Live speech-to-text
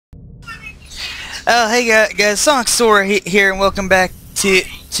Oh, hey guys, Sonic Sora here, and welcome back to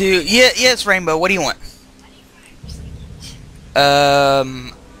yes, Rainbow. What do you want?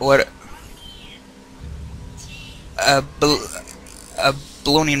 What? A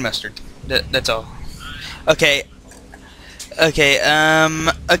bologna and mustard. That's all. Okay.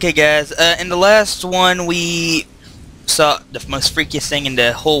 Okay, guys. In the last one, we saw the most freakiest thing in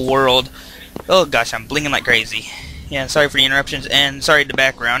the whole world. Oh gosh, I'm blinking like crazy. Yeah, sorry for the interruptions, and sorry the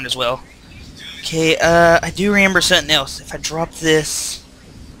background as well. Okay, I do remember something else. If I drop this...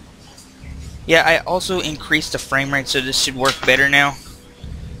 Yeah, I also increased the frame rate, so this should work better now.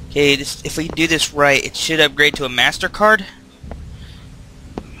 Okay, if we do this right, it should upgrade to a MasterCard.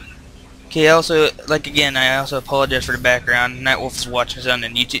 Okay, also, again, I also apologize for the background. Nightwolf is watching something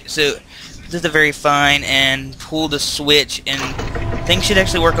on YouTube. So, this is very fine, and pull the switch, and things should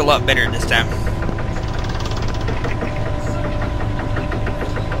actually work a lot better this time.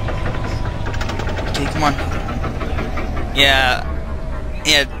 Okay, come on. Yeah,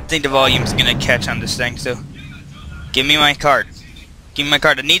 I think the volume's gonna catch on this thing, so give me my card. Give me my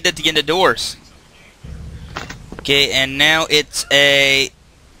card. I need that to get into doors. Okay, and now it's a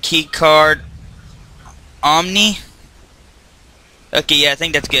key card Omni. Okay, yeah, I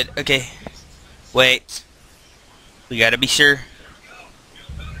think that's good. Okay, wait. We gotta be sure.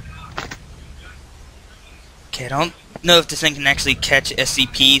 Okay, I don't know if this thing can actually catch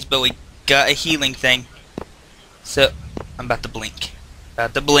SCPs, but we got a healing thing. So, I'm about to blink.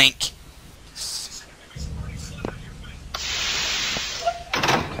 About to blink.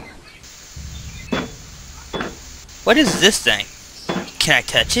 What is this thing? Can I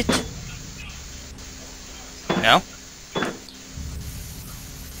touch it? No?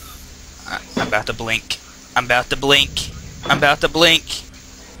 I'm about to blink. I'm about to blink. I'm about to blink.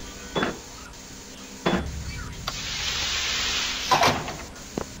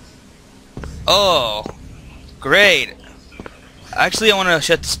 Oh, great. Actually, I want to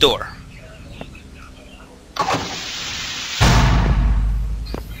shut this door.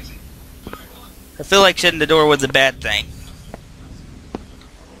 I feel like shutting the door was a bad thing.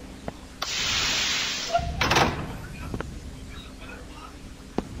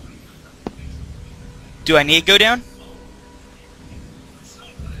 Do I need to go down?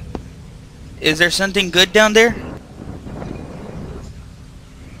 Is there something good down there?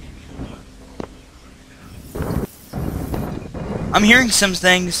 I'm hearing some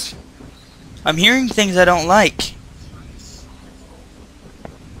things. I'm hearing things I don't like.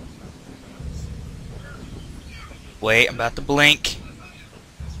 Wait, I'm about to blink.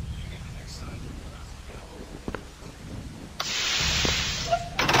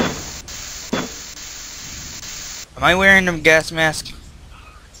 Am I wearing a gas mask?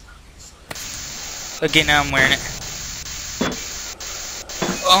 Okay, now I'm wearing it.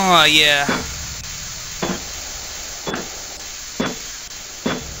 Oh, yeah.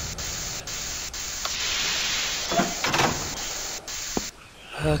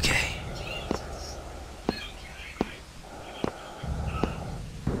 Okay.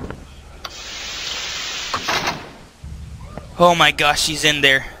 Oh my gosh, she's in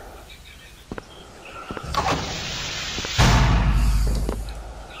there.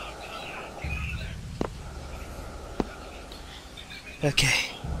 Okay.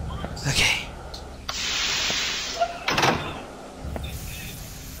 Okay.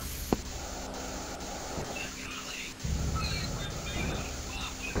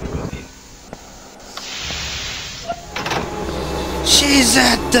 She's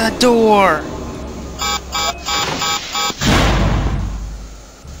at the door.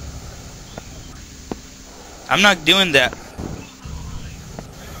 I'm not doing that.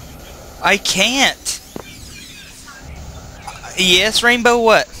 I can't. Yes, Rainbow,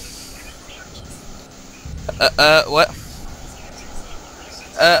 what? What?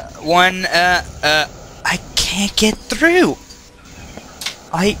 I can't get through.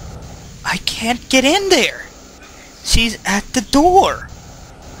 I can't get in there. She's at the door.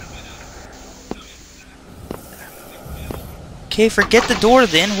 Okay, forget the door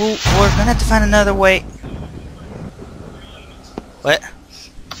then. We're gonna have to find another way. What?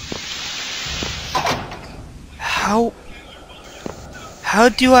 How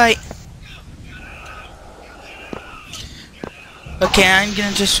do I... Okay, I'm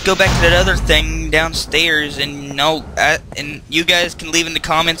gonna just go back to that other thing downstairs, and and you guys can leave in the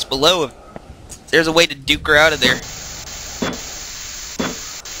comments below if there's a way to duke her out of there.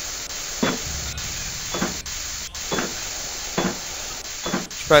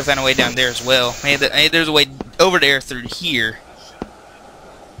 Should probably find a way down there as well. Maybe there's a way over there through here.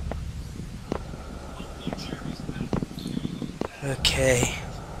 Okay.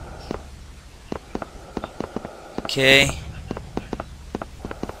 Okay.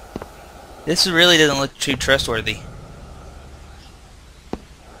 This really doesn't look too trustworthy.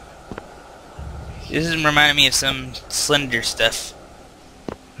 This is reminding me of some Slender stuff.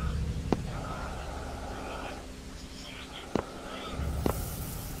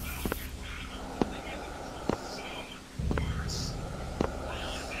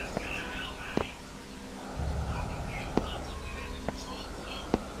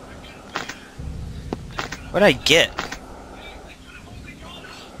 What'd I get?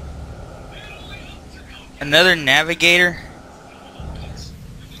 Another navigator?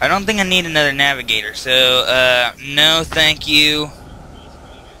 I don't think I need another navigator, so, no thank you.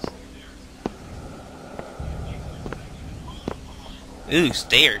 Ooh,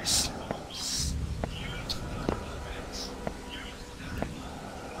 stairs.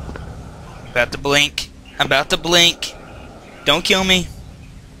 About to blink. I'm about to blink. Don't kill me.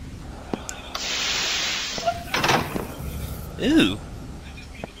 Ooh.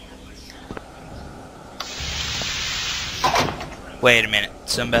 Wait a minute.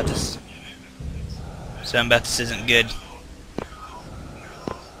 Something about this isn't good.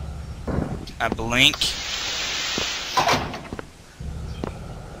 I blink.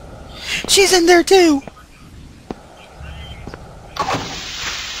 She's in there too.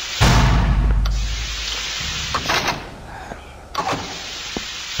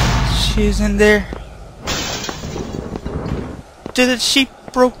 She's in there. She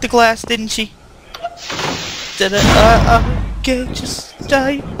broke the glass, didn't she? Okay, just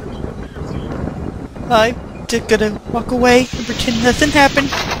die. I'm just gonna walk away and pretend nothing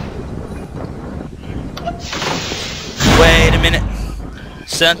happened. Wait a minute.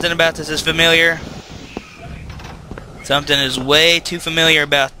 Something about this is familiar. Something is way too familiar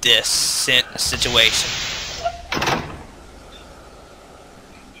about this situation.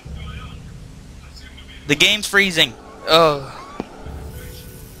 The game's freezing. Oh.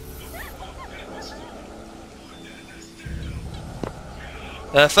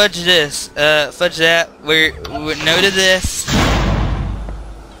 Fudge this. Fudge that. We're no to this.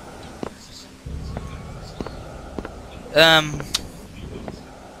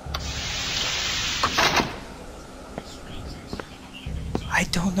 I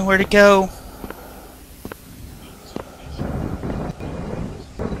don't know where to go.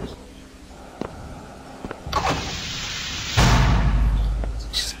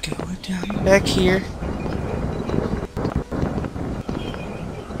 Just go down back here.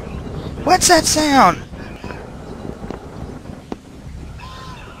 What's that sound?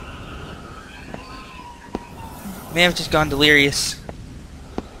 May have just gone delirious.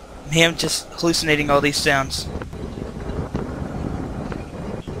 May I'm just hallucinating all these sounds.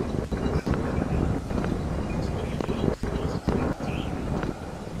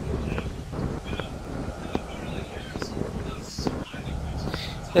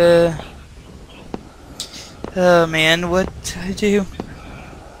 Oh man, what do I do?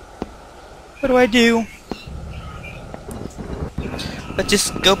 What do I do? Let's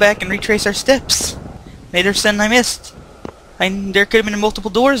just go back and retrace our steps. Maybe there's something I missed. There could have been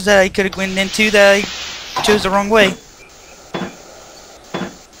multiple doors that I could have went into that I chose the wrong way.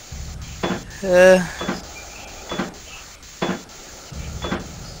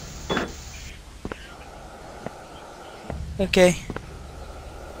 Okay.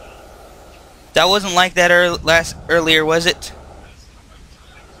 That wasn't like that earlier, was it?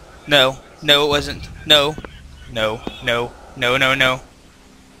 No. No, it wasn't. No. No. No. No, no, no.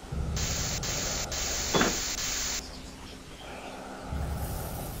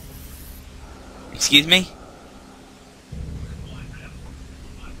 Excuse me?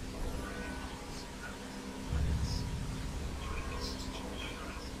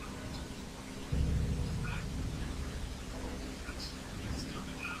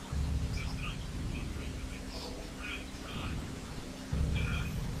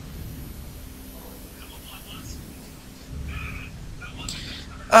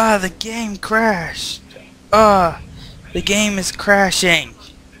 The game crashed. The game is crashing.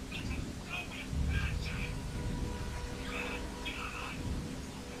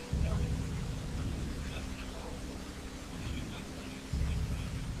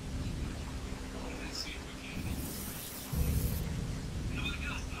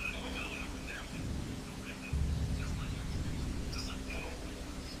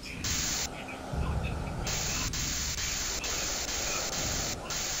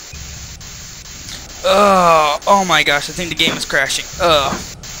 Oh my gosh, I think the game is crashing.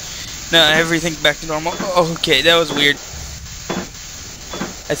 No, everything's back to normal. Okay, that was weird.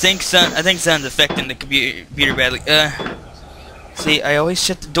 I think sun's affecting the computer badly. See, I always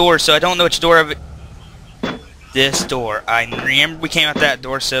shut the door, so I don't know which door of it. this door. I remember we came out that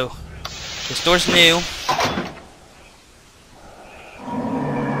door, so this door's new.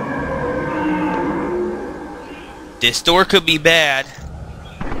 This door could be bad.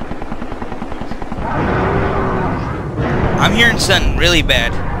 I'm hearing something really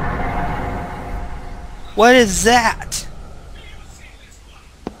bad. What is that?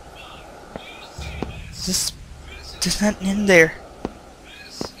 There's nothing in there.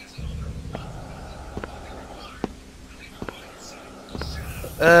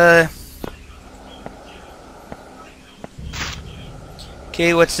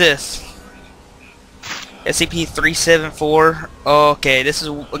 Okay, what's this? SCP-374. Okay, this is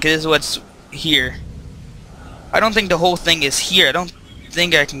what's here. I don't think the whole thing is here. I don't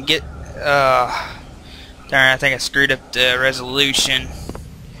think I can get. Darn, I think I screwed up the resolution.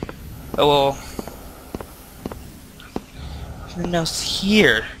 Oh well. There's nothing else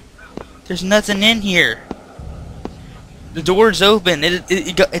here. There's nothing in here. The door's open.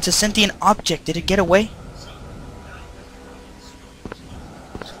 It's a sentient object. Did it get away?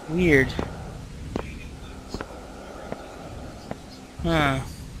 It's weird. Huh.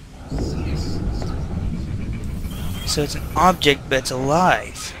 So it's an object, but it's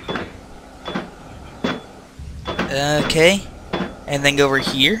alive. Okay. And then go over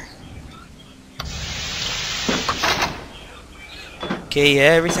here. Okay,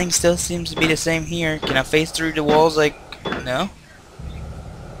 yeah, everything still seems to be the same here. Can I face through the walls like... No?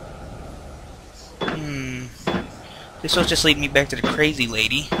 This will just lead me back to the crazy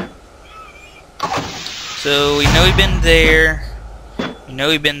lady. So, we know we've been there. We know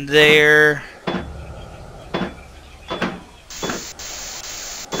we've been there.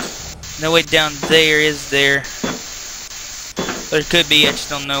 No way down there, is there? There could be, I just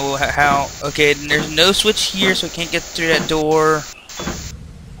don't know how. Okay, there's no switch here, so we can't get through that door.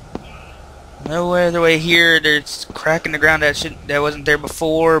 No other way here. There's a crack in the ground that wasn't there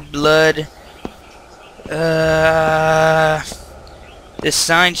before. Blood. This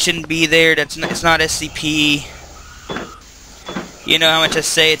sign shouldn't be there. It's not SCP. You know how much I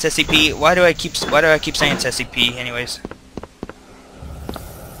say it's SCP. Why do I keep saying it's SCP? Anyways,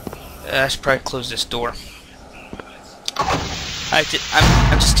 I should probably close this door. I'm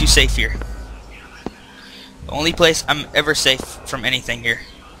just too safe here. The only place I'm ever safe from anything here.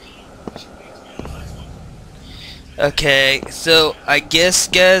 Okay, so I guess,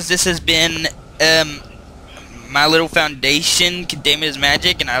 guys, this has been my little foundation, Containment is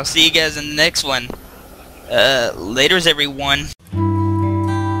Magic, and I'll see you guys in the next one. Laters, everyone.